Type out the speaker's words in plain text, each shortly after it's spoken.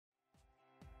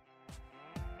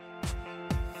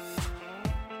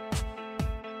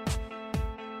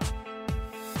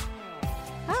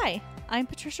Hi, I'm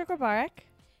Patricia Grabarek.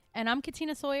 And I'm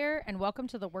Katina Sawyer, and welcome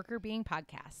to the Worker Being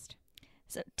Podcast.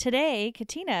 So today,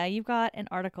 Katina, you've got an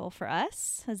article for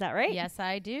us. Is that right? Yes,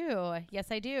 I do.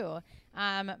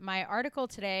 My article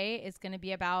today is going to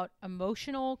be about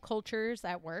emotional cultures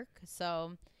at work.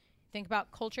 So think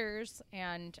about cultures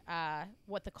and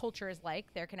what the culture is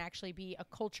like. There can actually be a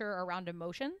culture around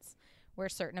emotions where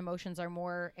certain emotions are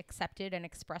more accepted and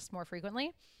expressed more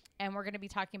frequently. And we're going to be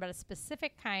talking about a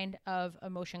specific kind of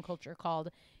emotion culture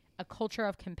called a culture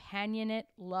of companionate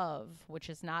love, which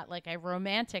is not like a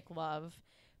romantic love,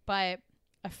 but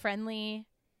a friendly,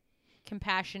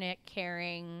 compassionate,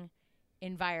 caring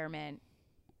environment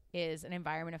is an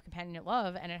environment of companionate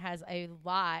love, and it has a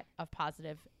lot of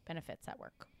positive benefits at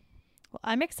work. Well,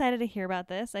 I'm excited to hear about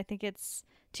this. I think it's,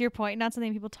 to your point, not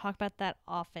something people talk about that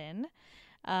often.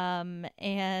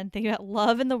 And thinking about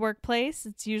love in the workplace,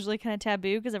 it's usually kind of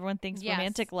taboo because everyone thinks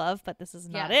romantic love, but this is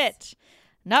not it.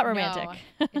 Not romantic.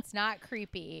 No, it's not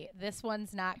creepy. This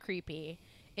one's not creepy.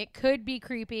 It could be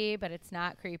creepy, but it's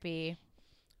not creepy.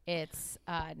 It's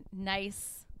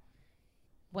nice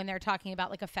when they're talking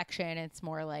about like affection. It's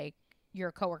more like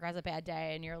your coworker has a bad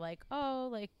day and you're like, oh,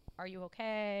 like, are you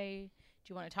okay?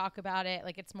 Do you want to talk about it?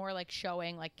 Like, it's more like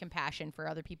showing like compassion for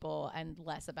other people and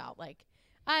less about like,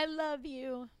 I love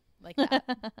you, like that.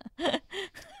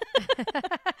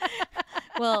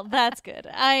 Well, that's good.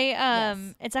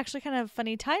 Yes. It's actually kind of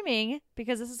funny timing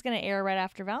because this is going to air right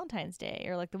after Valentine's Day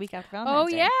or like the week after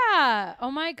Valentine's Day. Oh, yeah. Oh,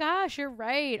 my gosh. You're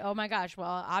right. Oh, my gosh.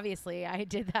 Well, obviously, I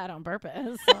did that on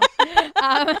purpose. So.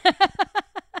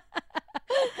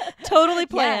 Totally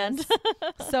planned.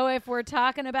 Yes. So if we're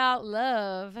talking about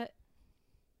love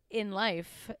in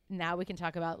life, now we can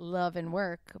talk about love in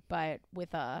work, but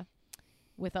with a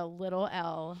little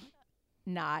L,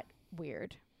 not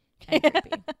weird and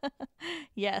creepy.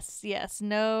 Yes.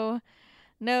 No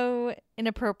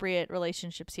inappropriate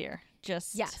relationships here.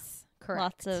 Just correct.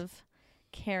 Lots of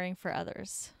caring for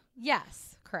others.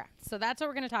 Yes, correct. So that's what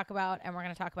we're going to talk about, and we're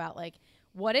going to talk about like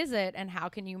what is it and how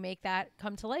can you make that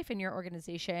come to life in your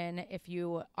organization if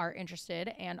you are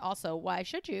interested, and also why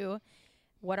should you?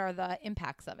 What are the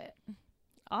impacts of it?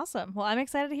 Awesome. Well, I'm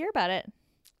excited to hear about it.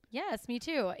 Yes, me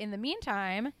too. In the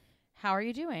meantime, how are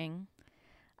you doing?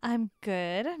 I'm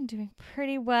good. I'm doing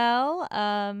pretty well.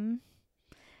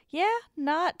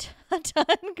 Not a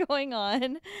ton going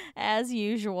on as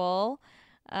usual.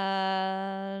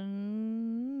 That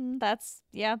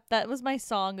was my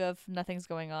song of nothing's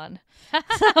going on.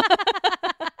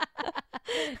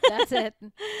 That's it.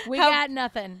 We got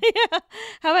nothing. Yeah.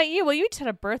 How about you? Well, you just had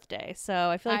a birthday, so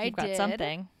I feel like you've got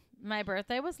something. My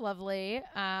birthday was lovely.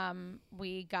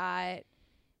 We got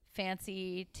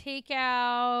fancy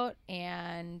takeout,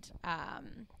 and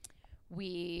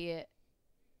we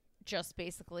just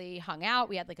basically hung out.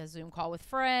 We had like a Zoom call with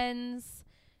friends,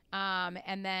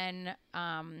 and then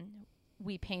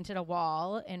we painted a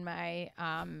wall in my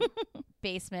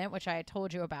basement, which I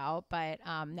told you about, but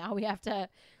now we have to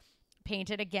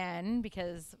paint it again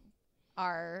because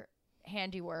our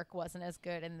handiwork wasn't as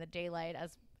good in the daylight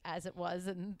as it was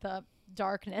in the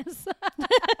darkness.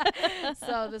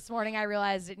 So this morning I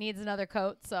realized it needs another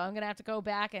coat, so I'm gonna have to go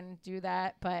back and do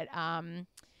that. But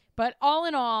all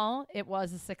in all, it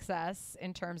was a success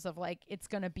in terms of like it's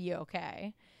gonna be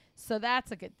okay. So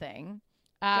that's a good thing.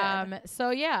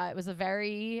 So yeah, it was a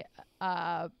very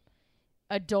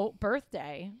adult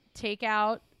birthday.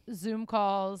 Takeout, Zoom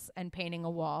calls, and painting a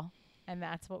wall, and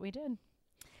that's what we did.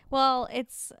 Well,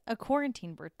 it's a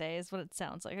quarantine birthday is what it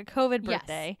sounds like, a COVID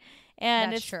birthday. Yes,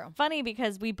 and that's it's true. Funny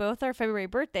because we both are February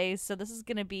birthdays, so this is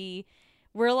going to be,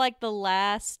 we're like the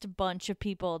last bunch of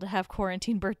people to have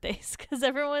quarantine birthdays because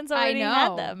everyone's already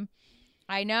had them.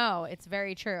 I know. It's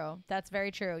very true. That's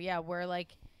very true. Yeah, we're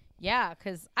like,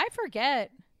 because I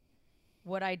forget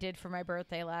what I did for my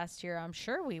birthday last year. I'm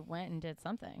sure we went and did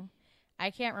something.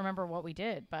 I can't remember what we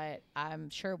did, but I'm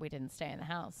sure we didn't stay in the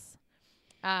house.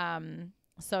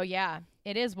 So yeah,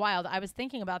 it is wild. I was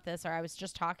thinking about this, or I was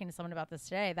just talking to someone about this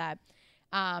today, that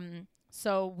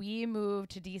so we moved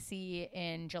to DC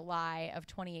in July of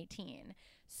 2018.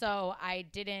 So I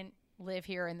didn't live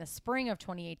here in the spring of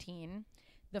 2018.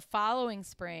 The following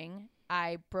spring,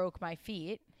 I broke my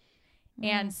feet.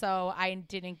 And so I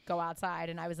didn't go outside,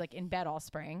 and I was like in bed all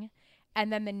spring.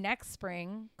 And then the next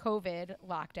spring, COVID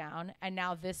lockdown. And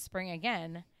now this spring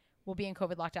again, we'll be in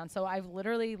COVID lockdown. So I've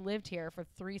literally lived here for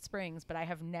 3 springs, but I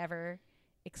have never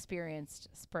experienced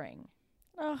spring.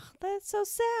 Oh, that's so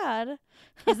sad.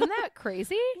 Isn't that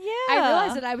crazy? Yeah. I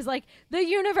realized that I was like, the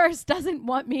universe doesn't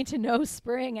want me to know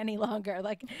spring any longer.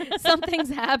 Like something's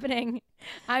happening.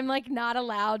 I'm like not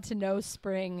allowed to know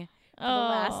spring for the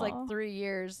last like 3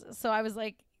 years. So I was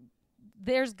like,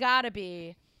 there's got to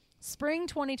be spring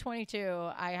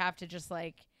 2022. I have to just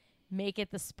like make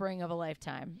it the spring of a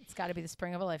lifetime. It's got to be the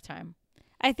spring of a lifetime.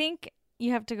 I think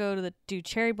you have to go to do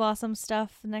cherry blossom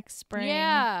stuff next spring.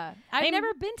 Yeah. I've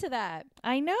never been to that.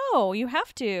 I know. You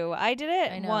have to. I did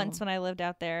it once when I lived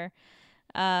out there.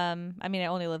 I mean, I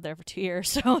only lived there for 2 years,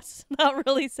 so it's not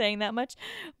really saying that much.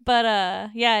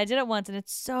 But yeah, I did it once, and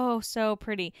it's so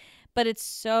pretty. But it's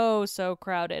so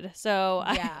crowded. So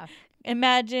yeah.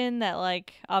 Imagine that,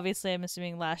 like, obviously I'm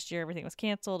assuming last year everything was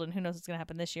canceled, and who knows what's going to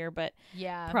happen this year, but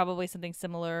yeah, probably something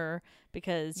similar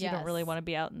because you don't really want to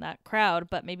be out in that crowd,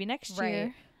 but maybe next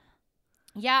year.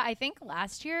 Yeah, I think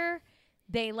last year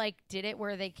they like did it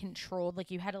where they controlled, like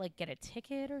you had to like get a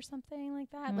ticket or something like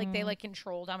that. Like they like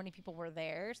controlled how many people were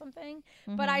there or something.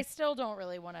 But I still don't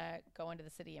really want to go into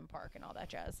the city and park and all that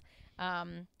jazz.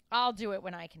 I'll do it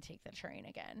when I can take the train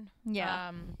again.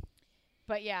 Yeah.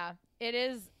 But yeah, it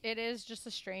is just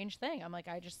a strange thing. I'm like,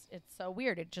 it's so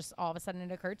weird. It just all of a sudden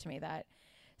it occurred to me that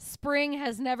spring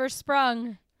has never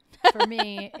sprung for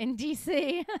me in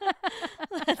DC.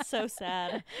 That's so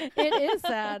sad. It is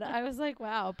sad. I was like,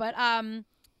 wow.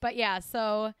 But yeah,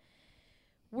 so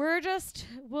we'll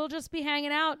just be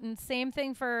hanging out, and same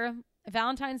thing for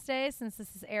Valentine's Day, since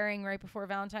this is airing right before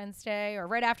Valentine's Day or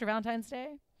right after Valentine's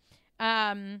Day.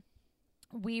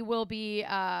 We will be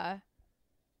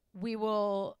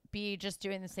just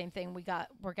doing the same thing.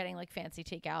 We're getting like fancy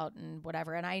takeout and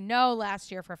whatever. And I know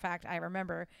last year for a fact, I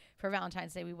remember for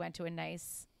Valentine's Day, we went to a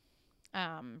nice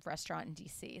restaurant in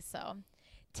DC. So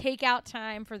takeout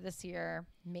time for this year.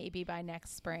 Maybe by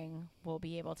next spring, we'll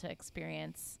be able to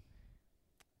experience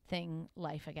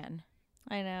life again.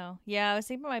 I know. Yeah, I was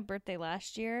thinking about my birthday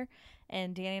last year,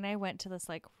 and Danny and I went to this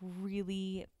like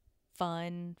really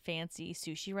fun, fancy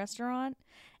sushi restaurant.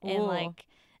 Ooh.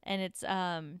 And it's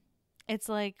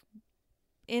like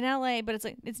in LA, but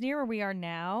it's near where we are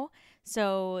now.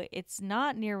 So it's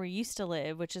not near where we used to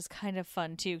live, which is kind of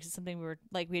fun too, because it's something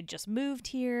we had just moved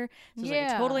here. So it's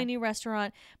like a totally new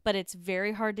restaurant, but it's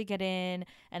very hard to get in,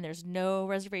 and there's no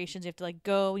reservations. You have to like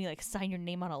go and you like sign your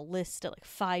name on a list at like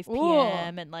 5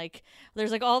 p.m. And like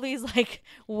there's like all these like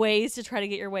ways to try to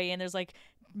get your way in. There's like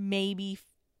maybe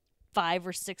 5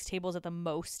 or 6 tables at the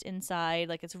most inside.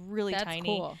 Like it's really tiny.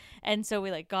 Cool. And so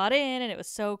we like got in, and it was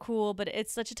so cool, but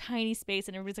it's such a tiny space,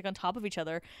 and everybody's like on top of each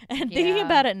other. And thinking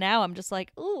about it now, I'm just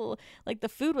like, ooh, like the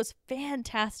food was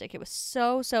fantastic. It was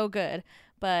so good,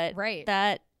 but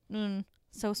that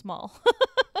so small.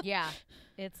 Yeah,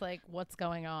 it's like, what's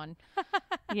going on?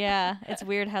 Yeah, it's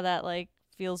weird how that like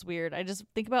feels weird. I just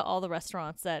think about all the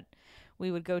restaurants that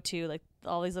we would go to, like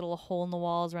all these little hole in the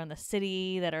walls around the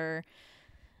city that are,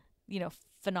 you know,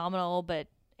 phenomenal but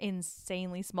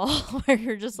insanely small, where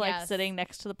you're just like sitting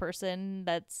next to the person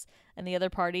that's in the other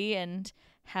party. And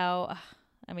how,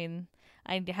 I mean,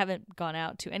 I haven't gone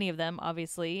out to any of them,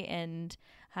 obviously, and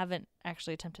haven't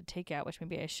actually attempted takeout, which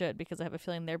maybe I should, because I have a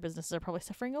feeling their businesses are probably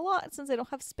suffering a lot since they don't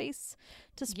have space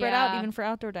to spread out even for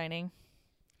outdoor dining.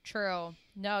 True.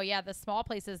 No, yeah, the small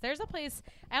places. There's a place,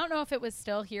 I don't know if it was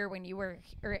still here when you were,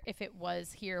 or if it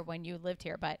was here when you lived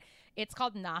here, but it's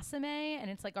called Nasame,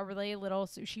 and it's like a really little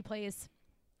sushi place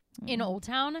in Old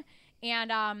Town.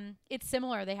 And it's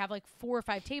similar. They have like 4 or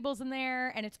 5 tables in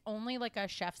there, and it's only like a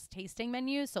chef's tasting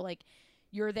menu. So like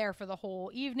you're there for the whole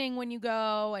evening when you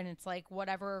go, and it's like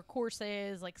whatever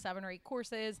courses, like 7 or 8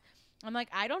 courses. I'm like,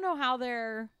 I don't know how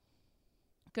they're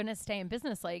gonna stay in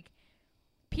business. Like,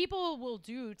 people will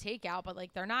do takeout, but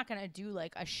like they're not gonna do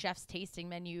like a chef's tasting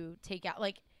menu takeout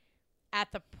like at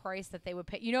the price that they would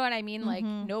pay. You know what I mean? Like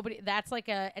nobody. That's like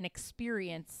an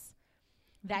experience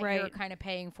that you're kind of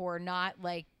paying for, not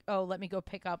like, oh, let me go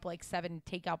pick up like 7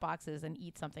 takeout boxes and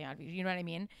eat something out of you. You know what I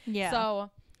mean? Yeah. So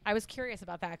I was curious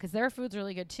about that, because their food's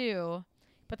really good too,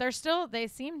 but they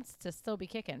seem to still be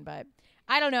kicking. But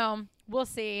I don't know. We'll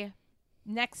see.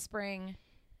 Next spring,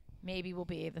 maybe will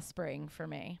be the spring for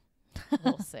me.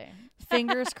 We'll see.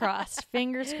 Fingers crossed.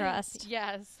 Fingers crossed.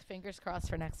 Yes, fingers crossed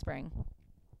for next spring.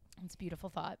 It's a beautiful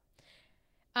thought.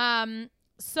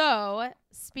 So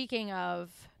speaking of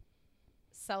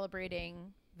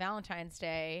celebrating Valentine's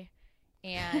Day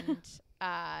and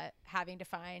having to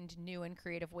find new and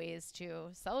creative ways to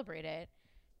celebrate it,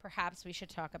 perhaps we should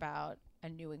talk about a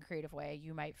new and creative way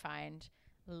you might find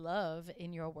love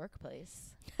in your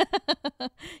workplace.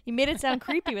 You made it sound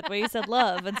creepy with the way you said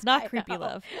love. It's not creepy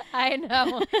love. I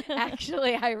know.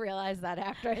 Actually, I realized that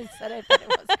after I said it, that it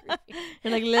was creepy.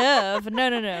 You're like, love.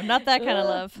 No, not that kind of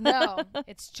love. No,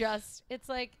 it's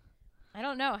like, I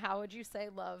don't know. How would you say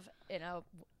love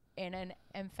in an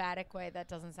emphatic way that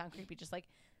doesn't sound creepy? Just like,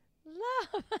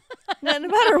 love. No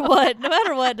matter what,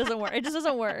 it doesn't work. It just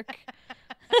doesn't work.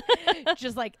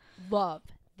 Just like love.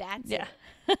 That's yeah.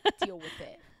 it. Deal with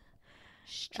it.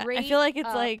 Straight I feel like it's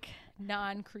like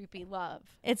non-creepy love.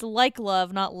 It's like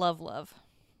love, not love.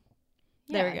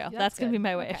 There we go. That's going to be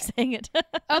my way of saying it.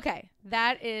 Okay.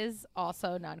 That is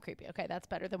also non-creepy. Okay. That's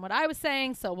better than what I was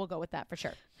saying. So we'll go with that for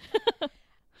sure.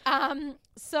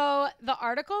 So the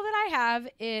article that I have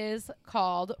is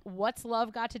called What's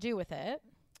Love Got to Do with It?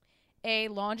 A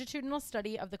longitudinal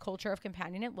study of the culture of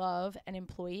companionate love and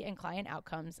employee and client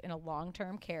outcomes in a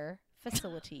long-term care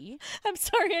facility. I'm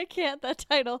sorry, I can't. That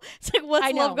title. It's like,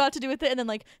 what's love got to do with it? And then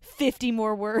like 50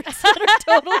 more words that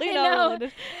are totally not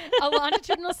related. A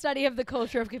longitudinal study of the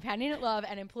culture of companionate love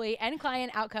and employee and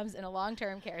client outcomes in a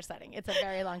long-term care setting. It's a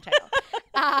very long title.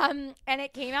 And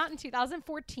it came out in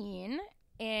 2014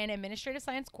 in Administrative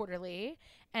Science Quarterly,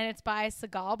 and it's by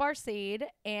Sigal Barsaid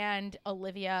and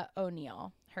Olivia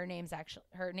O'Neill. Her name's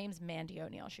Mandy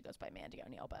O'Neill. She goes by Mandy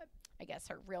O'Neill, but I guess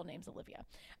her real name's Olivia.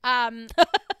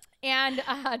 And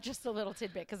just a little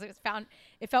tidbit, because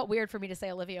it felt weird for me to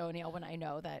say Olivia O'Neill when I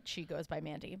know that she goes by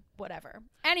Mandy. Whatever.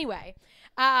 Anyway,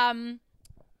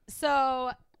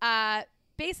 so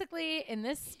basically in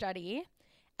this study,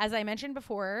 as I mentioned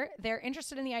before, they're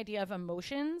interested in the idea of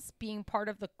emotions being part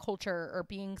of the culture or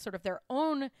being sort of their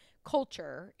own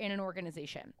culture in an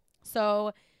organization.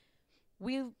 So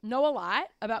we know a lot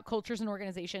about cultures and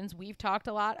organizations. We've talked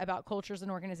a lot about cultures and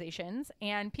organizations,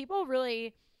 and people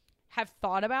really have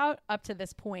thought about up to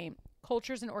this point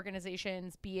cultures and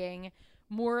organizations being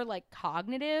more like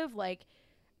cognitive, like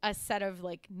a set of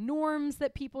like norms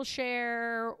that people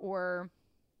share, or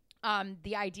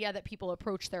the idea that people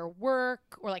approach their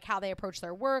work, or like how they approach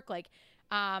their work, like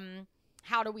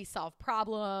how do we solve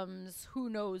problems,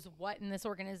 who knows what in this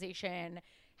organization,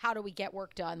 how do we get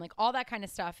work done, like all that kind of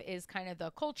stuff is kind of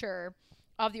the culture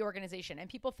of the organization, and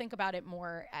people think about it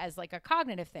more as like a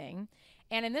cognitive thing.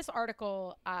 And in this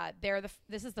article,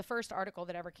 this is the first article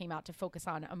that ever came out to focus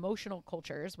on emotional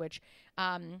cultures, which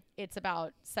it's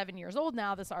about 7 years old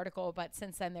now, this article, but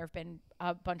since then there have been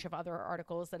a bunch of other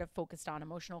articles that have focused on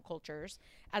emotional cultures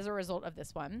as a result of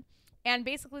this one. And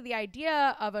basically the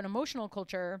idea of an emotional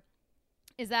culture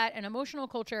is that an emotional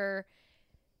culture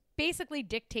basically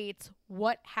dictates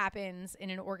what happens in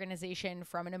an organization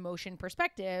from an emotion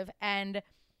perspective and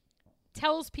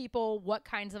tells people what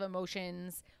kinds of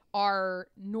emotions are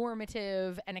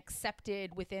normative and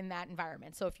accepted within that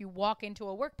environment. So if you walk into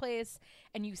a workplace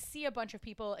and you see a bunch of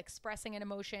people expressing an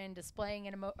emotion,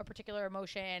 displaying a particular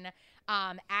emotion,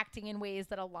 acting in ways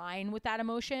that align with that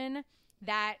emotion,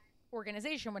 that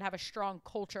organization would have a strong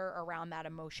culture around that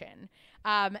emotion.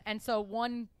 And so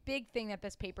one big thing that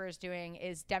this paper is doing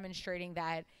is demonstrating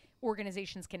that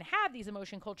organizations can have these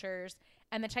emotion cultures,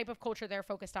 and the type of culture they're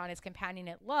focused on is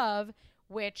companionate love,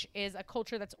 which is a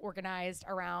culture that's organized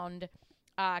around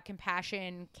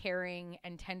compassion, caring,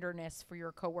 and tenderness for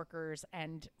your coworkers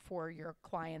and for your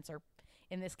clients, or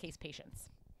in this case, patients.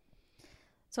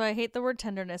 So I hate the word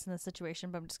tenderness in this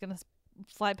situation, but I'm just going to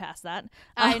fly past that.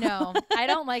 I know. I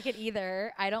don't like it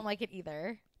either.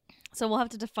 So we'll have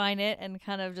to define it and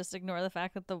kind of just ignore the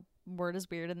fact that the word is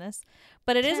weird in this.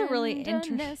 But it is a really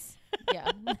interesting...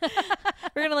 Yeah.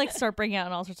 We're going to like start bringing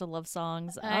out all sorts of love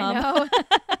songs. I know.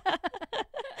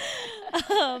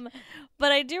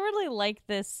 But I do really like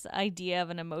this idea of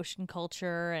an emotion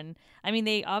culture. And I mean,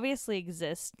 they obviously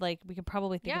exist. Like we could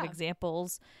probably think of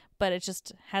examples, but it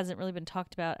just hasn't really been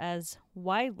talked about as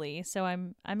widely. So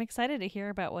I'm excited to hear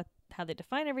about how they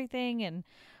define everything and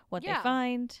what they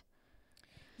find.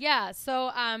 Yeah.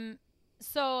 So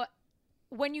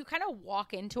when you kind of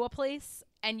walk into a place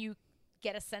and you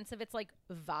get a sense of its like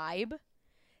vibe,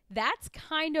 that's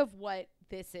kind of what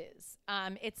this is.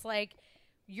 It's like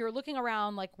you're looking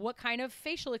around, like what kind of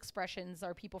facial expressions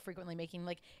are people frequently making?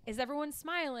 Like, is everyone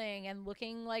smiling and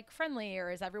looking like friendly,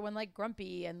 or is everyone like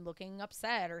grumpy and looking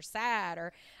upset or sad,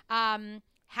 or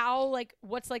how, like,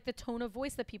 what's like the tone of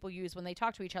voice that people use when they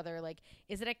talk to each other? Like,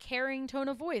 is it a caring tone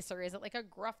of voice, or is it like a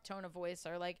gruff tone of voice,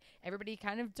 or like everybody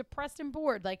kind of depressed and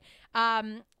bored? Like,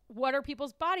 what are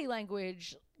people's body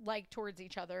language like towards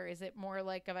each other? Is it more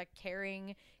like of a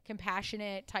caring,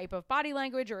 compassionate type of body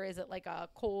language, or is it like a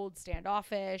cold,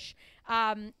 standoffish?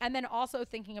 And then also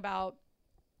thinking about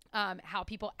how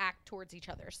people act towards each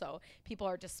other. So people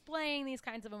are displaying these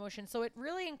kinds of emotions. So it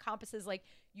really encompasses, like,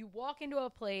 you walk into a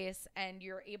place and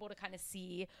you're able to kind of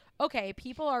see, okay,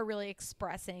 people are really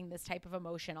expressing this type of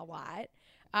emotion a lot,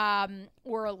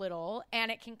 or a little, and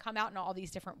it can come out in all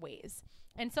these different ways.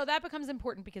 And so that becomes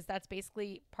important because that's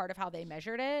basically part of how they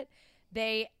measured it.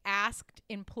 They asked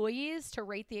employees to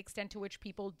rate the extent to which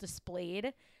people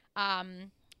displayed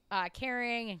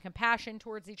caring and compassion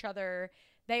towards each other.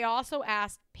 They also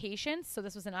asked patients. So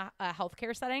this was in a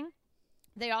healthcare setting.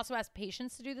 They also asked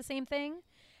patients to do the same thing.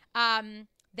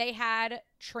 They had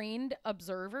trained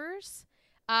observers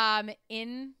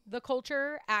in the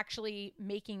culture actually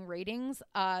making ratings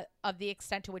of the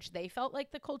extent to which they felt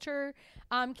like the culture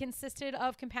consisted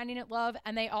of companionate love.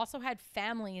 And they also had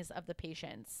families of the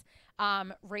patients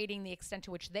rating the extent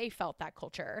to which they felt that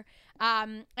culture.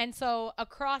 And so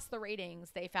across the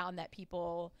ratings, they found that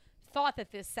people thought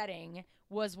that this setting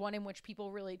was one in which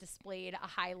people really displayed a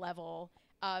high level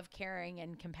of caring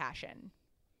and compassion.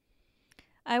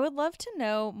 I would love to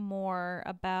know more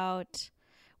about,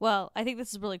 well, I think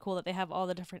this is really cool that they have all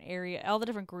the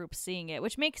different groups seeing it,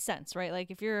 which makes sense, right?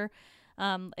 Like if you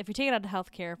take it out to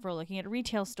healthcare, for looking at a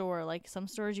retail store, like some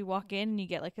stores you walk in and you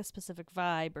get like a specific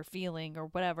vibe or feeling or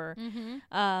whatever.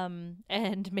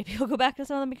 And maybe you'll go back to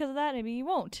some of them because of that. Maybe you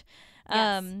won't.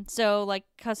 Yes. So like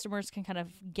customers can kind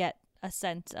of get a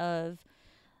sense of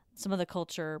some of the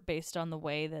culture based on the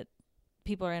way that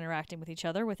people are interacting with each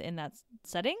other within that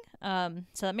setting.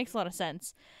 So that makes a lot of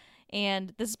sense.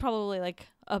 And this is probably like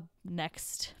a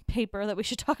next paper that we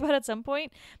should talk about at some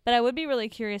point. But I would be really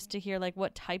curious to hear like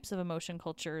what types of emotion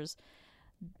cultures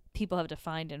people have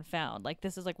defined and found. Like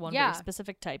this is like one very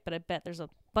specific type, but I bet there's a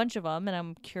bunch of them. And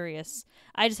I'm curious.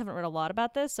 I just haven't read a lot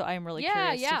about this, so I'm really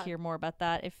curious to hear more about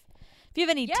that. If you have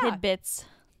any tidbits.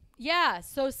 Yeah.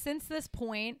 So since this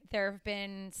point, there have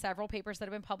been several papers that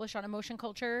have been published on emotion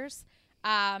cultures.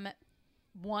 So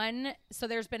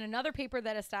there's been another paper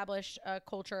that established a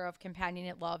culture of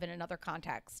companionate love in another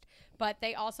context, but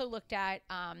they also looked at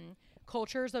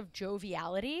cultures of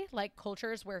joviality, like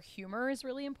cultures where humor is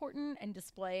really important and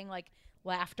displaying like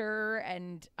laughter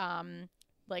and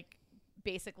like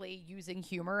basically using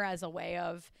humor as a way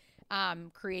of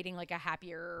creating like a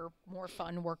happier, more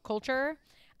fun work culture.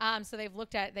 So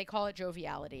they call it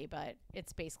joviality, but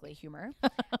it's basically humor.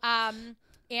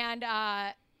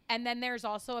 And then there's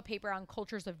also a paper on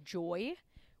cultures of joy,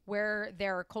 where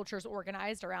there are cultures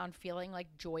organized around feeling like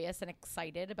joyous and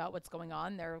excited about what's going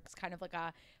on. There's kind of like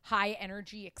a high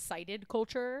energy, excited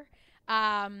culture.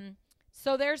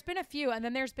 So there's been a few, and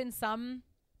then there's been some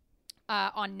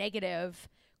on negative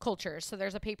cultures. So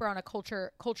there's a paper on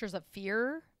cultures of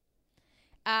fear.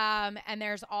 And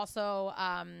there's also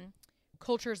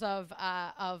cultures of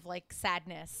like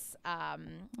sadness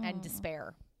and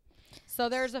despair. So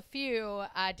there's a few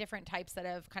different types that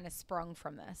have kind of sprung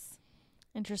from this.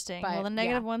 Interesting. Well, the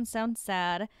negative ones sound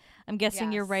sad. I'm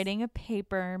guessing you're writing a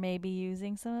paper, maybe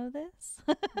using some of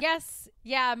this. Yes.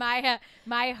 Yeah.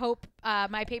 My hope,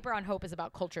 my paper on hope is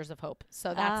about cultures of hope.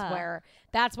 So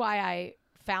that's why I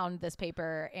found this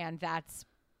paper, and that's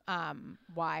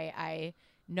why I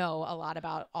know a lot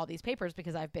about all these papers,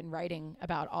 because I've been writing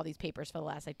about all these papers for the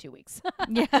last like 2 weeks.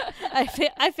 Yeah,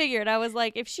 I figured. I was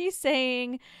like, if she's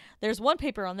saying there's one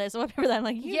paper on this, one paper that, I'm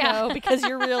like, you know, because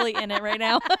you're really in it right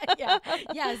now. Yeah.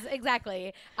 Yes,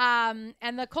 exactly.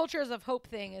 And the cultures of hope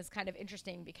thing is kind of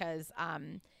interesting because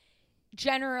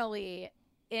generally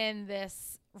in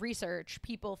this research,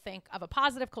 people think of a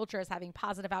positive culture as having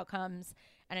positive outcomes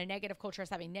and a negative culture as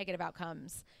having negative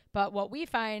outcomes. But what we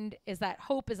find is that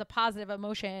hope is a positive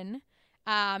emotion.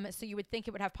 So you would think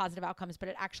it would have positive outcomes, but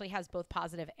it actually has both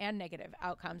positive and negative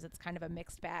outcomes. It's kind of a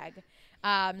mixed bag.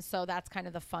 So that's kind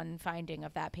of the fun finding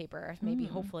of that paper. Maybe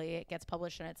hopefully it gets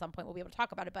published, and at some point we'll be able to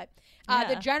talk about it. But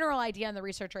the general idea in the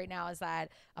research right now is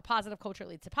that a positive culture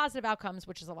leads to positive outcomes,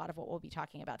 which is a lot of what we'll be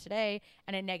talking about today.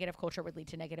 And a negative culture would lead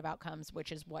to negative outcomes,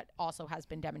 which is what also has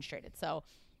been demonstrated. So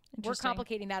we're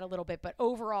complicating that a little bit, but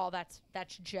overall that's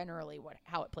generally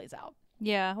how it plays out.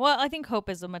 Yeah. Well, I think hope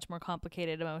is a much more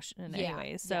complicated emotion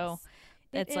anyway. So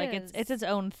it's like it's its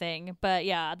own thing. But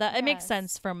yeah, it makes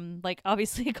sense from like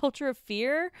obviously a culture of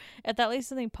fear. If that leads to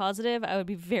something positive, I would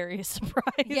be very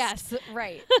surprised. Yes,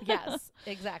 right. Yes,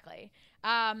 exactly.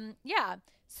 Yeah.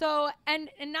 So and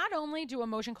not only do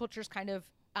emotion cultures kind of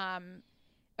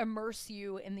immerse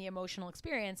you in the emotional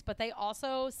experience, but they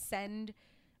also send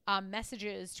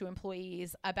messages to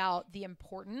employees about the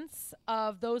importance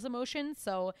of those emotions.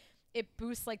 So it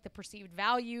boosts like the perceived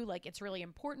value, like it's really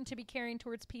important to be caring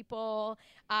towards people,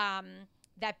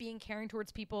 that being caring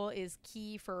towards people is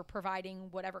key for providing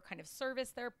whatever kind of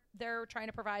service they're trying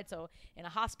to provide. So in a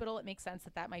hospital, it makes sense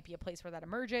that might be a place where that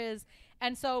emerges.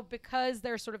 And so because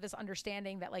there's sort of this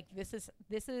understanding that like this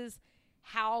is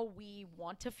how we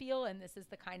want to feel, and this is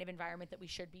the kind of environment that we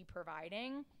should be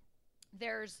providing,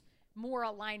 there's more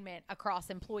alignment across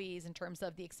employees in terms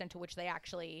of the extent to which they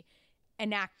actually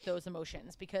enact those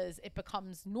emotions, because it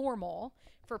becomes normal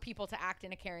for people to act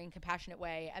in a caring, compassionate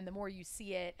way. And the more you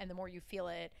see it and the more you feel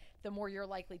it, the more you're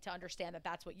likely to understand that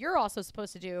that's what you're also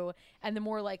supposed to do. And the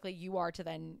more likely you are to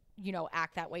then, you know,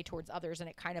 act that way towards others. And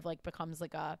it kind of like becomes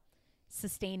like a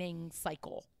sustaining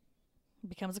cycle. It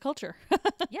becomes a culture.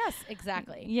 Yes,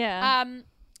 exactly. Yeah.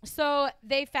 So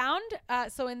they found,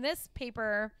 so in this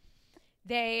paper,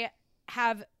 they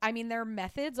have, I mean, their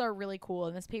methods are really cool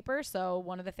in this paper. So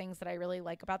one of the things that I really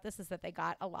like about this is that they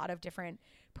got a lot of different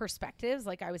perspectives,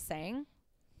 like I was saying.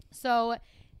 So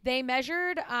they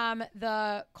measured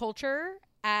the culture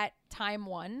at time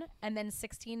 1, and then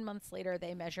 16 months later,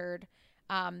 they measured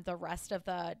the rest of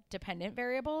the dependent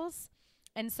variables.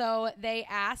 And so they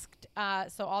asked,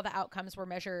 so all the outcomes were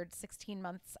measured 16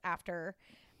 months after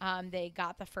they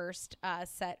got the first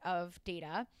set of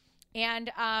data. And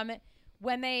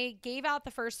when they gave out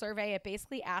the first survey, it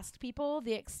basically asked people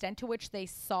the extent to which they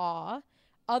saw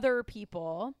other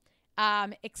people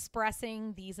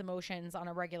expressing these emotions on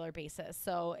a regular basis.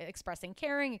 So expressing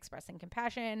caring, expressing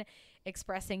compassion,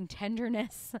 expressing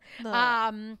tenderness,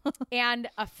 and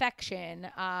affection.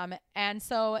 And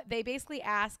so they basically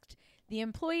asked the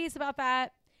employees about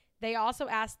that. They also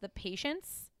asked the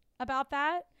patients about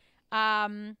that.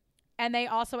 And they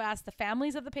also asked the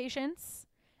families of the patients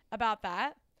about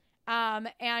that.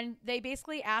 And they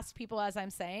basically asked people, as I'm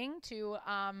saying, to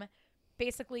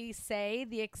basically say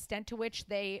the extent to which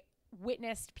they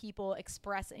witnessed people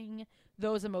expressing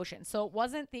those emotions. So it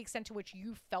wasn't the extent to which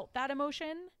you felt that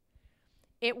emotion.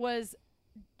 It was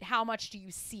how much do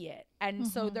you see it? And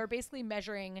so they're basically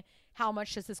measuring how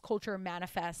much does this culture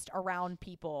manifest around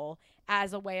people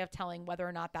as a way of telling whether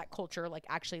or not that culture like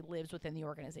actually lives within the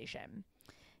organization.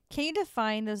 Can you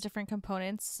define those different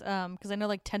components? Because I know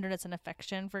like tenderness and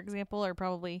affection, for example, are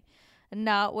probably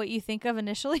not what you think of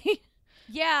initially.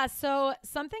 Yeah. So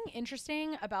something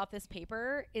interesting about this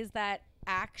paper is that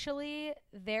actually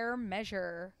their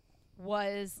measure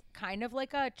was kind of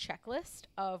like a checklist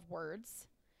of words.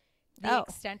 The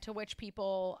extent to which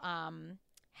people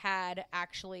had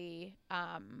actually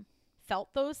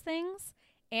felt those things.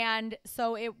 And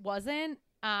so it wasn't,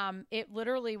 it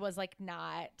literally was like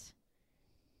not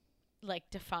like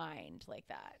defined like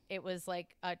that. It was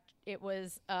like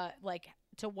like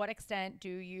to what extent do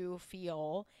you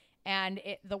feel, and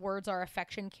the words are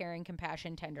affection, caring,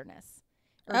 compassion, tenderness,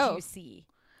 or do you see?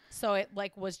 So it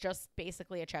like was just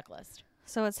basically a checklist.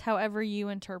 So it's however you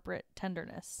interpret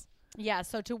tenderness. Yeah.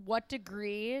 So to what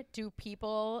degree do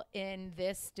people in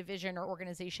this division or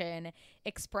organization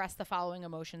express the following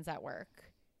emotions at work?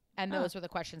 And those were the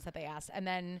questions that they asked. And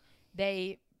then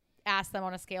they asked them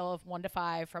on a scale of 1 to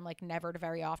 5, from like never to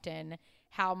very often,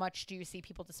 how much do you see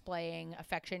people displaying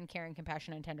affection, caring,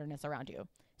 compassion, and tenderness around you?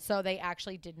 So they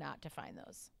actually did not define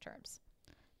those terms.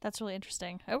 That's really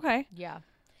interesting. Okay. Yeah.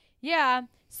 Yeah.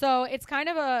 So it's kind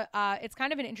of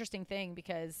an interesting thing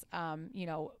because, you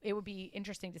know, it would be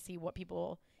interesting to see what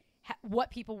people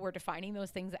were defining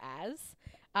those things as,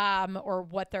 or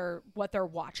what they're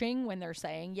watching when they're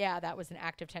saying, yeah, that was an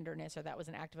act of tenderness or that was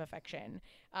an act of affection.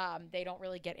 They don't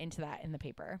really get into that in the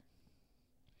paper.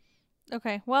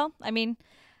 Okay. Well, I mean,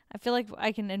 I feel like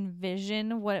I can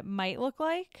envision what it might look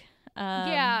like.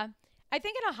 Yeah. I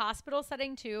think in a hospital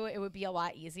setting too, it would be a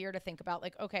lot easier to think about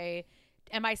like, okay,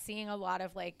 am I seeing a lot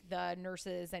of like the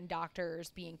nurses and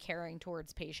doctors being caring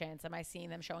towards patients? Am I seeing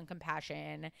them showing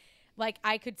compassion? Like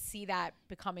I could see that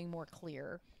becoming more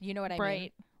clear. You know what I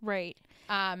mean? Right.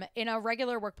 In a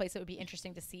regular workplace, it would be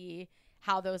interesting to see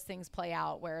how those things play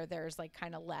out, where there's like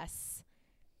kind of less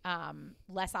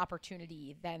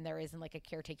opportunity than there is in like a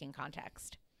caretaking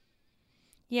context.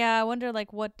 Yeah, I wonder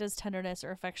like what does tenderness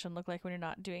or affection look like when you're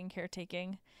not doing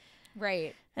caretaking?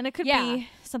 Right. And it could be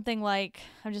something like,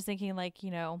 I'm just thinking like,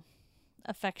 you know,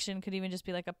 affection could even just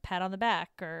be like a pat on the back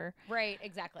or right,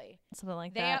 exactly. Something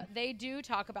like that. They do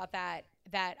talk about that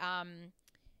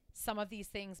some of these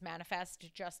things manifest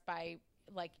just by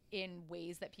like in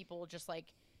ways that people just like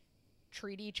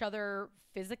treat each other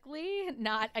physically,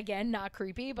 not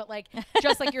creepy, but like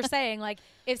just like you're saying, like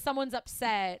if someone's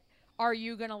upset, are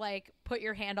you gonna like put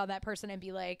your hand on that person and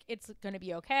be like, it's gonna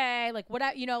be okay? Like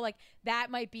what, you know, like that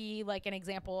might be like an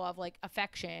example of like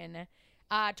affection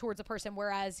towards a person.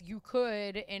 Whereas you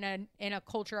could in a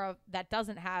culture that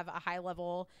doesn't have a high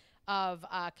level of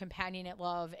companionate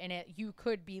love in it, you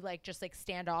could be like just like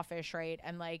standoffish, right?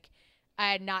 And like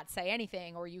and not say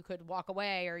anything, or you could walk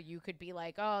away, or you could be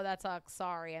like, oh, that sucks,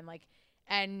 sorry, and like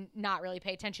and not really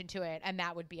pay attention to it, and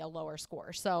that would be a lower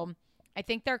score. So I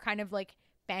think they're kind of like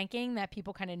banking that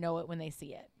people kind of know it when they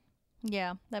see it.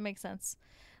 Yeah, that makes sense.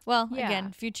 Well, Yeah.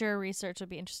 again, future research would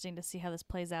be interesting to see how this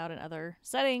plays out in other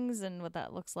settings and what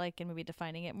that looks like and maybe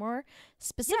defining it more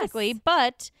specifically. Yes.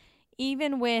 But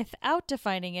even without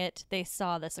defining it, they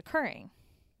saw this occurring.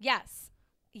 Yes.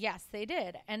 Yes, they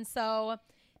did. And so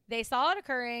they saw it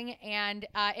occurring, and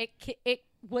it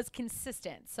was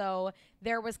consistent. So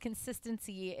there was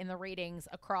consistency in the ratings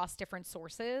across different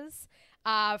sources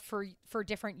for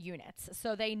different units.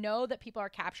 So they know that people are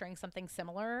capturing something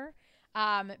similar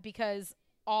because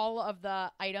all of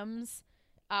the items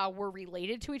were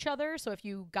related to each other. So if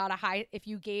you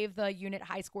gave the unit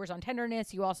high scores on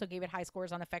tenderness, you also gave it high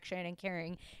scores on affection and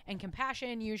caring and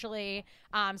compassion usually.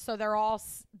 So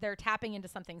they're tapping into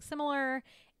something similar,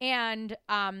 and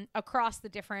across the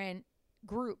different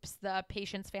groups, the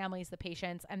patients' families, the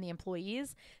patients, and the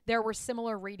employees, there were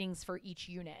similar ratings for each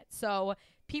unit. So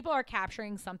people are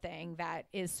capturing something that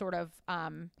is sort of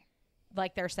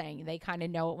like they're saying, they kind of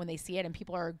know it when they see it, and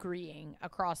people are agreeing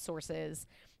across sources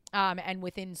and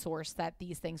within source that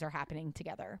these things are happening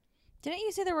together. Didn't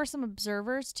you say there were some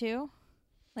observers too?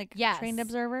 Like trained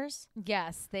observers?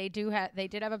 Yes, they did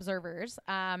have observers.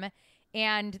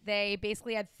 And they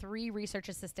basically had 3 research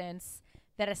assistants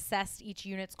that assessed each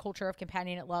unit's culture of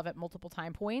companionate love at multiple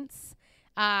time points.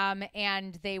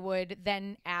 And they would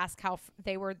then ask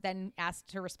they were then asked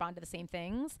to respond to the same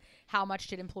things. How much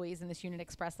did employees in this unit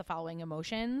express the following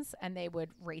emotions? And they would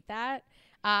rate that.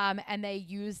 And they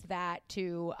used that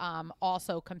to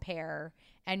also compare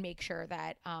and make sure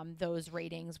that those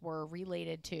ratings were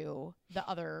related to the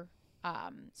other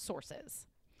sources.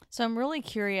 So I'm really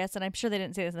curious, and I'm sure they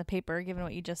didn't say this in the paper, given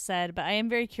what you just said, but I am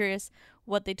very curious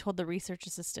what they told the research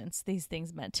assistants these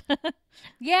things meant.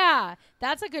 Yeah,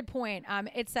 that's a good point.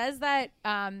 It says that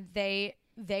they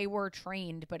were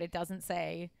trained, but it doesn't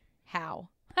say how.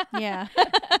 Yeah.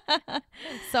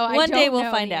 So one day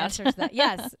we'll find out.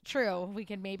 Yes, true. We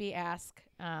can maybe ask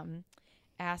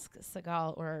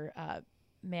Sigal or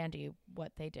Mandy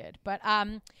what they did. But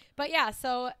yeah,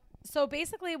 so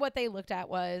basically what they looked at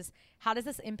was, how does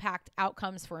this impact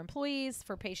outcomes for employees,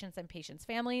 for patients, and patients'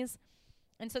 families?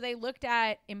 And so they looked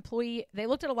at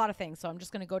a lot of things. So I'm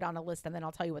just going to go down a list and then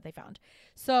I'll tell you what they found.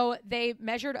 So they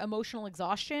measured emotional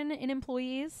exhaustion in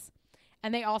employees,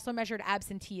 and they also measured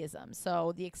absenteeism.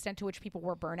 So the extent to which people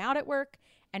were burnt out at work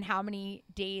and how many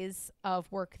days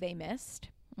of work they missed.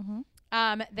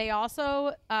 Mm-hmm. They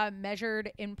also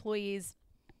measured employees.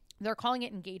 They're calling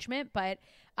it engagement, but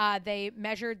they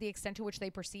measured the extent to which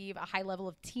they perceive a high level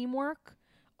of teamwork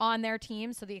on their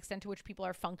team. So the extent to which people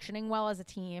are functioning well as a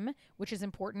team, which is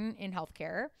important in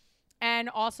healthcare. And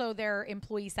also their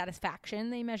employee satisfaction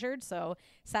they measured. So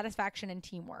satisfaction and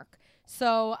teamwork.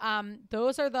 So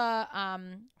those are the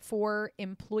 4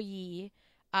 employee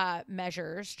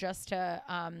measures, just to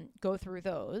go through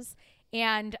those.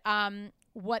 And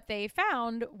what they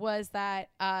found was that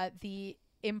the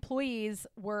employees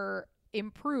were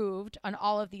improved on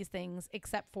all of these things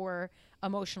except for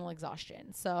emotional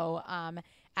exhaustion. So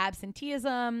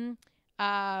absenteeism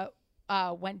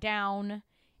went down,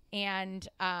 and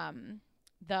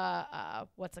the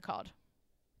what's it called?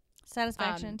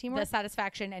 Satisfaction and teamwork? The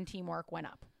satisfaction and teamwork went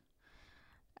up.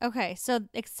 Okay, so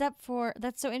except for,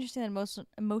 that's so interesting that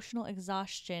emotional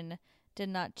exhaustion did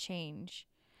not change.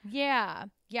 Yeah.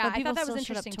 I thought that was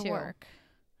interesting too. Work.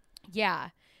 Yeah.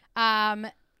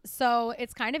 So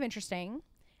it's kind of interesting.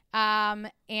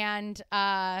 And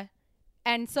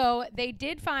so they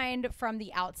did find from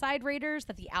the outside raters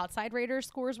that the outside raters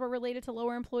scores were related to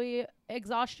lower employee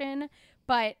exhaustion,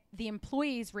 but the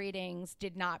employees' ratings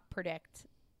did not predict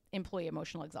employee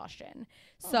emotional exhaustion.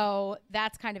 So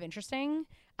that's kind of interesting.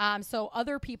 So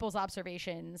other people's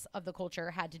observations of the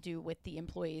culture had to do with the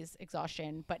employees'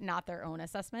 exhaustion, but not their own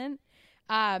assessment.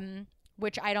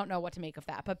 Which I don't know what to make of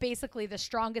that. But basically, the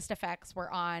strongest effects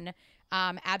were on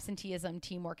absenteeism,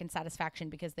 teamwork, and satisfaction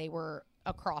because they were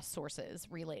across sources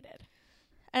related.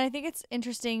 And I think it's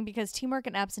interesting because teamwork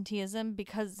and absenteeism,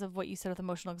 because of what you said with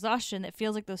emotional exhaustion, it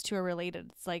feels like those two are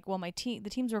related. It's like, well, the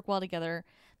teams work well together.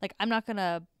 Like, I'm not going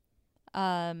to,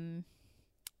 kind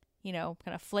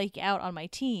of flake out on my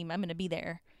team. I'm going to be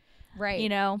there. Right.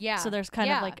 Yeah. So there's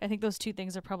kind of like, I think those two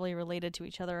things are probably related to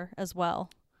each other as well.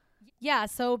 Yeah,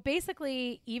 so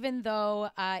basically, even though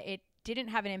it didn't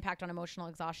have an impact on emotional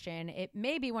exhaustion, it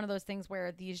may be one of those things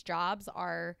where these jobs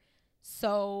are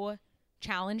so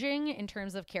challenging in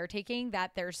terms of caretaking,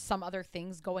 that there's some other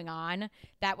things going on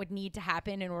that would need to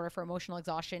happen in order for emotional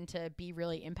exhaustion to be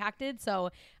really impacted. So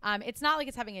it's not like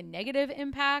it's having a negative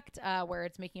impact where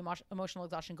it's making emotional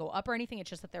exhaustion go up or anything. It's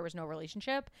just that there was no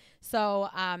relationship. So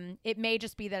it may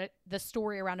just be that the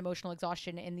story around emotional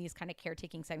exhaustion in these kind of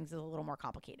caretaking settings is a little more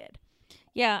complicated.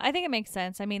 Yeah, I think it makes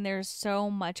sense. I mean, there's so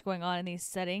much going on in these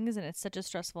settings, and it's such a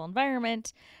stressful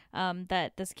environment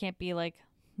that this can't be like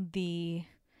the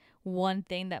one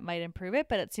thing that might improve it,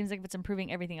 but it seems like if it's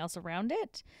improving everything else around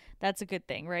it, that's a good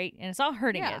thing, right? And it's not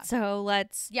hurting it. So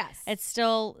it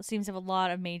still seems to have a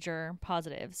lot of major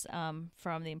positives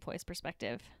from the employee's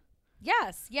perspective.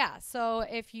 Yes. Yeah. So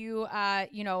if you,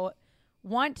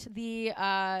 want the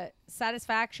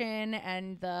satisfaction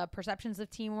and the perceptions of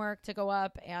teamwork to go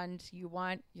up, and you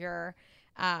want your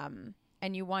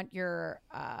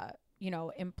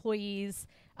employees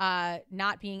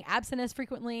not being absent as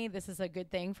frequently, this is a good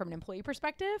thing from an employee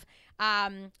perspective.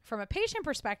 From a patient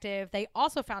perspective, they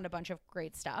also found a bunch of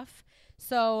great stuff.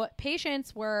 So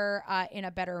patients were in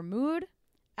a better mood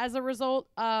as a result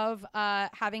of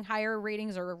having higher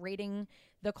ratings or rating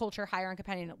the culture higher on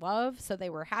Companionate Love. So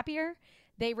they were happier.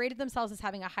 They rated themselves as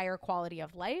having a higher quality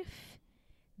of life.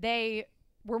 They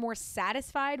were more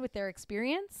satisfied with their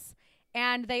experience.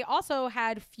 And they also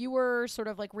had fewer sort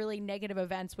of like really negative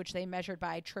events, which they measured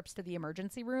by trips to the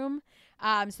emergency room.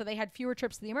 So they had fewer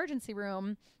trips to the emergency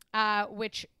room,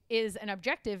 which is an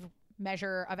objective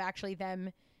measure of actually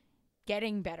them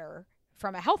getting better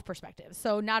from a health perspective.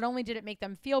 So not only did it make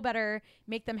them feel better,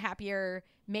 make them happier,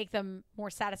 make them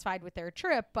more satisfied with their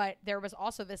trip, but there was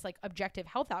also this like objective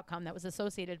health outcome that was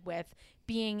associated with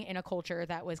being in a culture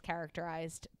that was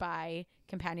characterized by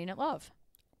Companionate Love.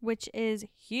 Which is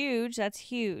huge. That's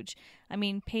huge. I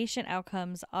mean, patient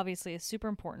outcomes obviously is super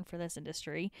important for this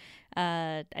industry.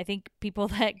 I think people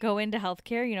that go into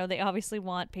healthcare, they obviously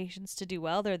want patients to do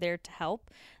well. They're there to help.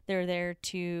 They're there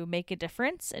to make a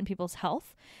difference in people's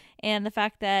health. And the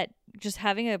fact that just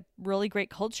having a really great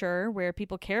culture where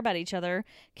people care about each other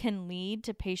can lead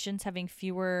to patients having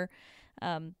fewer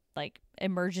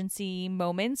emergency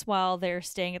moments while they're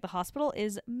staying at the hospital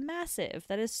is massive.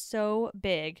 That is so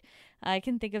big. I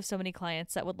can think of so many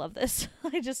clients that would love this.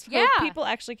 I just hope people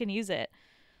actually can use it.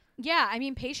 Yeah, I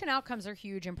mean, patient outcomes are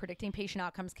huge, and predicting patient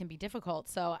outcomes can be difficult.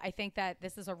 So I think that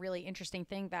this is a really interesting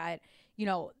thing that,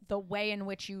 the way in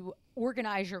which you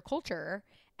organize your culture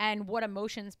and what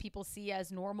emotions people see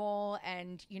as normal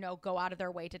and, go out of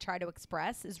their way to try to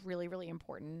express is really, really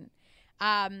important.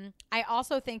 I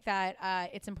also think that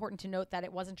it's important to note that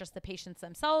it wasn't just the patients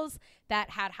themselves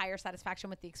that had higher satisfaction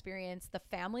with the experience. The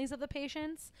families of the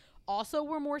patients also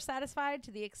were more satisfied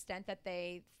to the extent that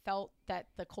they felt that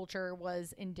the culture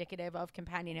was indicative of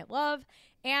Companionate Love.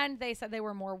 And they said they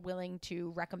were more willing to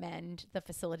recommend the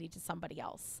facility to somebody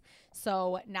else.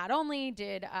 So not only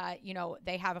did,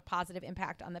 they have a positive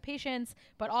impact on the patients,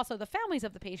 but also the families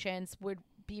of the patients would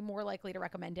be more likely to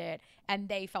recommend it, and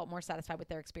they felt more satisfied with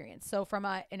their experience. So from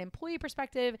an employee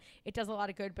perspective, it does a lot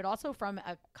of good, but also from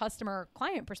a customer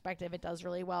client perspective, it does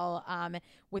really well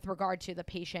with regard to the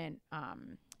patient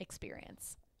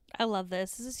experience. I love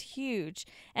this. This is huge.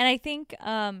 And I think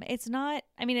it's not,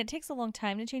 it takes a long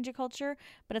time to change a culture,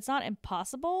 but it's not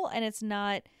impossible, and it's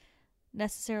not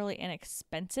necessarily an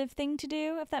expensive thing to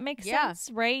do, if that makes sense,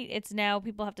 right? It's now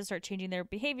people have to start changing their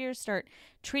behaviors, start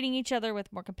treating each other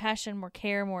with more compassion, more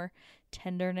care, more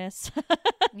tenderness,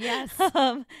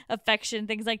 affection,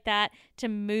 things like that, to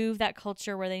move that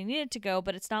culture where they need it to go.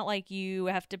 But it's not like you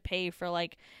have to pay for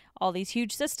like all these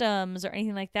huge systems or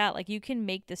anything like that. Like you can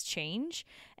make this change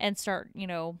and start,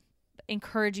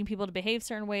 encouraging people to behave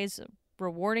certain ways,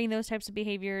 rewarding those types of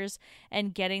behaviors,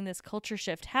 and getting this culture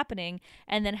shift happening,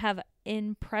 and then have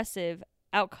impressive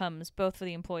outcomes both for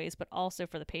the employees but also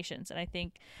for the patients. And I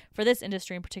think for this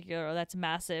industry in particular, that's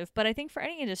massive. But I think for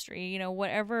any industry,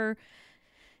 whatever,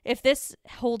 if this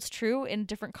holds true in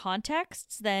different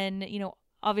contexts, then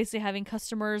obviously having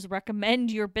customers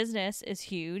recommend your business is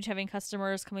huge. Having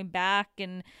customers coming back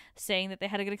and saying that they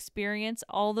had a good experience,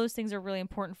 all those things are really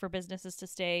important for businesses to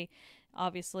stay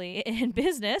obviously in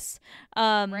business.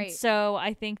 Right. So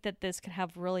I think that this can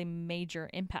have really major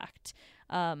impact.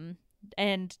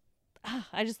 And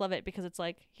I just love it because it's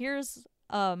like, here's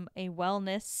a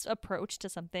wellness approach to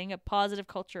something, a positive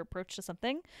culture approach to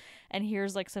something, and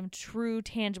here's like some true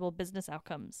tangible business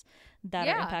outcomes that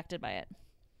are impacted by it.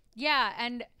 Yeah.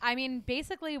 And I mean,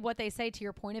 basically what they say, to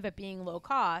your point of it being low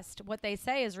cost, what they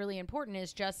say is really important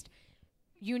is just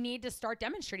you need to start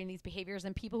demonstrating these behaviors,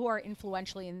 and people who are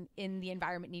influential in the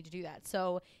environment need to do that.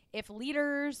 So if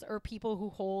leaders or people who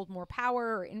hold more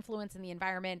power or influence in the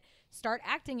environment start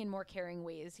acting in more caring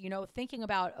ways, you know, thinking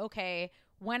about, okay,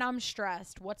 when I'm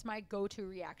stressed, what's my go-to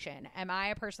reaction? Am I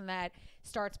a person that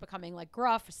starts becoming like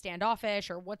gruff, standoffish,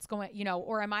 or what's going, you know,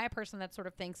 or am I a person that sort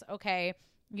of thinks, okay,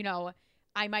 you know,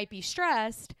 I might be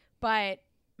stressed, but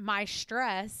my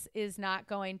stress is not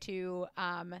going to,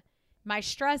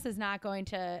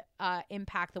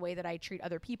 impact the way that I treat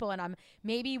other people. And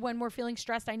maybe when we're feeling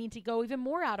stressed, I need to go even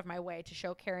more out of my way to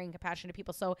show caring and compassion to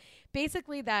people. So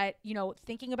basically that, you know,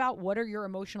 thinking about what are your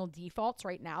emotional defaults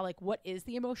right now, like what is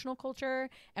the emotional culture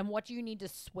and what do you need to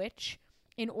switch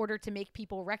in order to make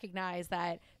people recognize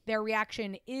that their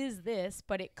reaction is this,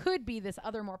 but it could be this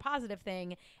other more positive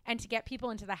thing, and to get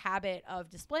people into the habit of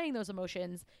displaying those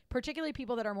emotions, particularly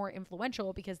people that are more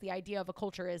influential, because the idea of a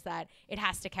culture is that it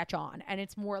has to catch on, and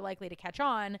it's more likely to catch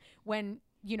on when,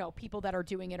 you know, people that are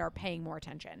doing it are paying more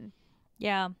attention.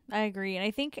 Yeah, I agree. And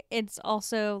I think it's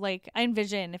also like, I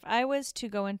envision if I was to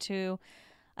go into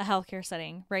a healthcare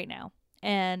setting right now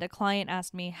and a client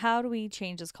asked me, how do we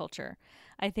change this culture?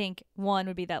 I think one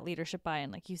would be that leadership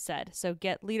buy-in, like you said. So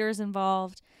get leaders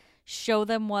involved, show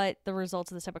them what the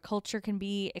results of this type of culture can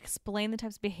be, explain the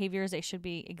types of behaviors they should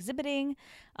be exhibiting,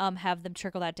 have them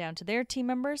trickle that down to their team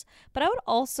members. But I would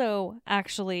also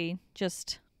actually,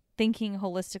 just thinking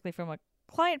holistically from a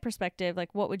client perspective,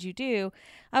 like what would you do?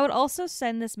 I would also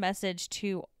send this message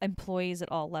to employees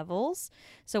at all levels.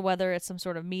 So whether it's some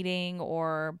sort of meeting,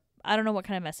 or I don't know what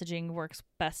kind of messaging works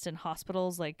best in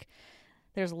hospitals, like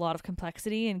there's a lot of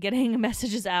complexity in getting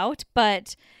messages out,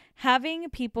 but having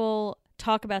people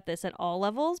talk about this at all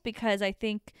levels, because I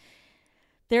think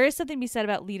there is something to be said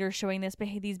about leaders showing these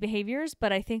behaviors,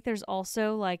 but I think there's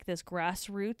also like this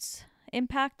grassroots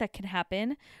impact that can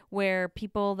happen where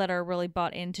people that are really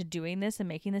bought into doing this and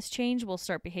making this change will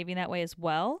start behaving that way as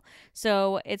well.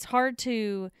 So it's hard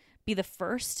to be the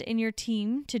first in your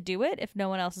team to do it if no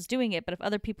one else is doing it. But if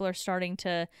other people are starting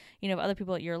to, you know, if other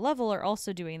people at your level are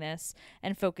also doing this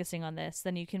and focusing on this,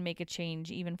 then you can make a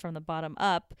change even from the bottom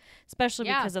up, especially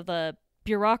because of the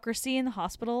bureaucracy in the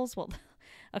hospitals. Well,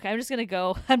 okay,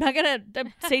 I'm not going to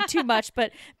say too much,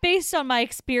 but based on my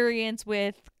experience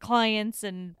with clients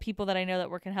and people that I know that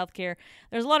work in healthcare,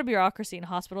 there's a lot of bureaucracy in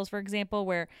hospitals, for example,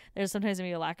 where there's sometimes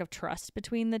maybe a lack of trust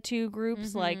between the two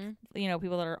groups, like, you know,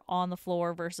 people that are on the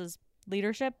floor versus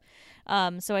leadership.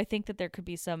 So I think that there could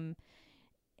be some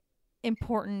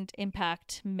important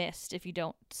impact missed if you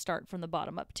don't start from the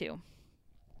bottom up too.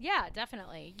 Yeah,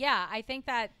 definitely. Yeah, I think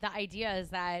that the idea is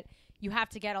that you have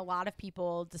to get a lot of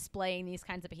people displaying these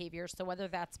kinds of behaviors. So whether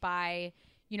that's by,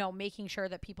 you know, making sure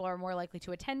that people are more likely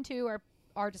to attend to or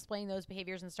are displaying those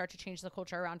behaviors and start to change the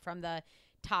culture around from the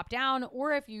top down,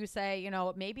 or if you say, you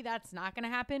know, maybe that's not going to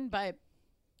happen, but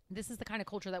this is the kind of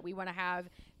culture that we want to have.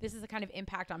 This is the kind of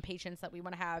impact on patients that we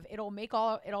want to have. It'll make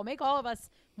all of us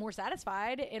more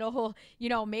satisfied. It'll, you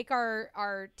know, make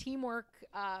our teamwork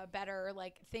better,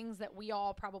 like things that we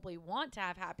all probably want to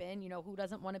have happen. You know, who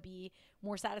doesn't want to be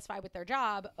more satisfied with their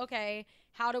job? Okay,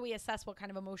 how do we assess what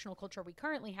kind of emotional culture we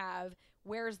currently have?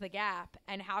 Where's the gap?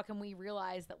 And how can we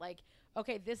realize that, like,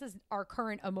 okay, this is our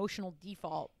current emotional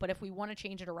default, but if we want to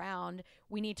change it around,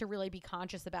 we need to really be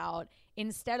conscious about,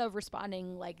 instead of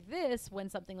responding like this when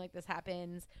something like this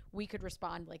happens, we could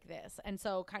respond like this. And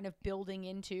so kind of building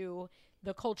into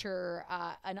the culture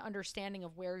an understanding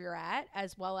of where you're at,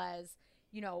 as well as,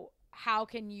 you know, how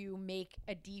can you make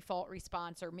a default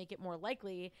response or make it more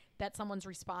likely that someone's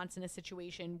response in a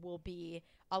situation will be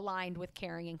aligned with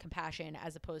caring and compassion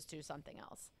as opposed to something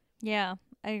else. Yeah,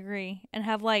 I agree. And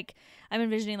have, like, I'm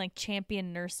envisioning like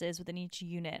champion nurses within each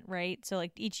unit, right? So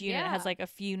like each unit has like a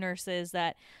few nurses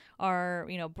that are,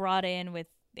 you know, brought in with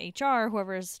HR,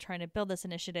 whoever's trying to build this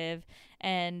initiative,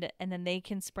 and then they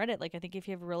can spread it. Like, I think if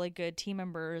you have really good team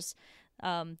members,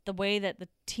 the way that the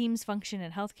teams function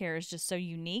in healthcare is just so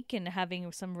unique, and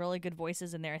having some really good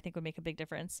voices in there, I think would make a big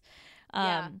difference.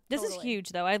 This is huge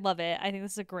though. I love it. I think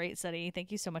this is a great study.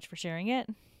 Thank you so much for sharing it.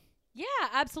 Yeah,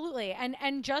 absolutely.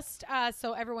 And just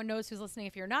so everyone knows who's listening,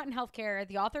 if you're not in healthcare,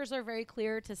 the authors are very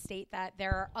clear to state that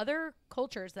there are other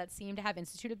cultures that seem to have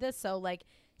instituted this. So like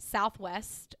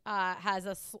Southwest has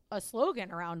a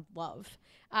slogan around love,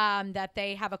 that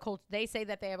they have they say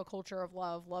that they have a culture of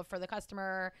love for the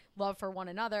customer, love for one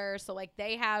another. So like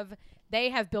they have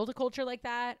built a culture like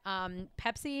that.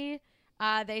 Pepsi,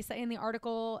 they say in the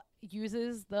article,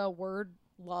 uses the word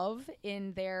love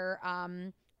in their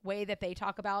way that they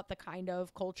talk about the kind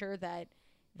of culture that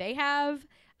they have.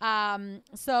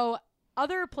 So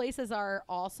other places are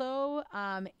also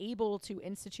able to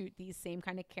institute these same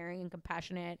kind of caring and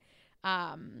compassionate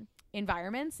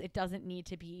environments. It doesn't need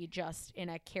to be just in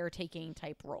a caretaking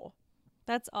type role.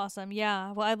 That's awesome.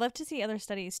 Yeah. Well, I'd love to see other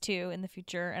studies too in the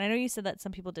future. And I know you said that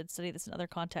some people did study this in other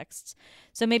contexts.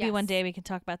 So maybe one day we can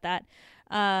talk about that.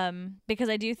 Because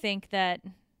I do think that,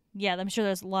 yeah, I'm sure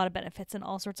there's a lot of benefits in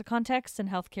all sorts of contexts, and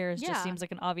healthcare just seems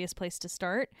like an obvious place to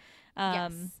start.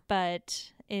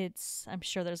 But I'm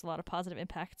sure there's a lot of positive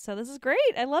impact. So this is great.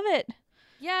 I love it.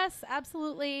 Yes,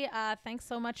 absolutely. Thanks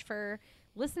so much for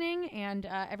listening, and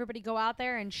everybody go out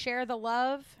there and share the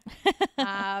love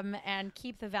and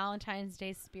keep the Valentine's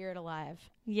Day spirit alive.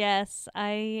 Yes,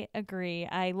 I agree.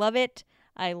 I love it.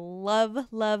 I love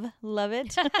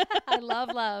it. I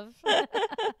love.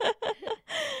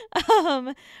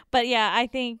 But yeah, I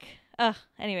think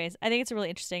anyways, I think it's really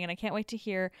interesting, and I can't wait to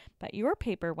hear about your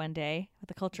paper one day with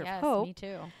the culture of hope. Me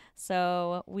too.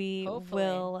 So we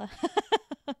will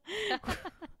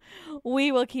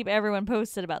we will keep everyone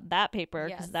posted about that paper,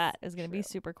 because that is going to be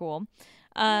super cool.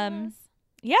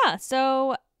 Yeah,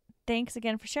 so thanks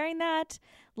again for sharing that.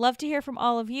 Love to hear from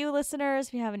all of you listeners.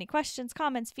 If you have any questions,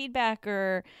 comments, feedback,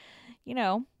 or,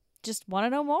 just want to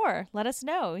know more, let us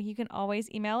know. You can always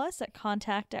email us at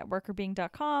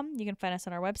contact@workerbeing.com. You can find us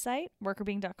on our website,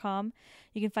 workerbeing.com.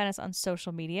 You can find us on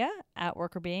social media at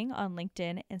workerbeing on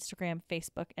LinkedIn, Instagram,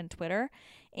 Facebook, and Twitter.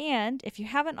 And if you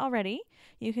haven't already,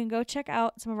 you can go check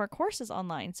out some of our courses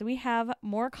online. So we have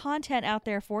more content out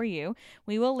there for you.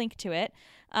 We will link to it.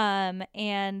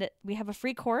 And we have a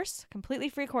free course, completely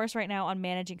free course right now on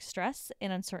managing stress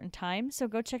in uncertain times. So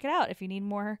go check it out if you need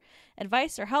more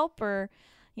advice or help, or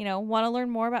want to learn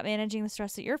more about managing the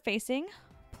stress that you're facing.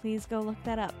 Please go look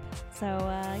that up. So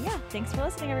thanks for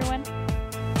listening, everyone.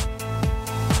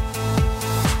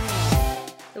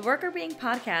 The Worker Being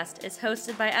podcast is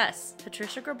hosted by us,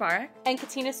 Patricia Grabarek and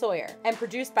Katina Sawyer, and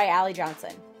produced by Allie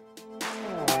Johnson.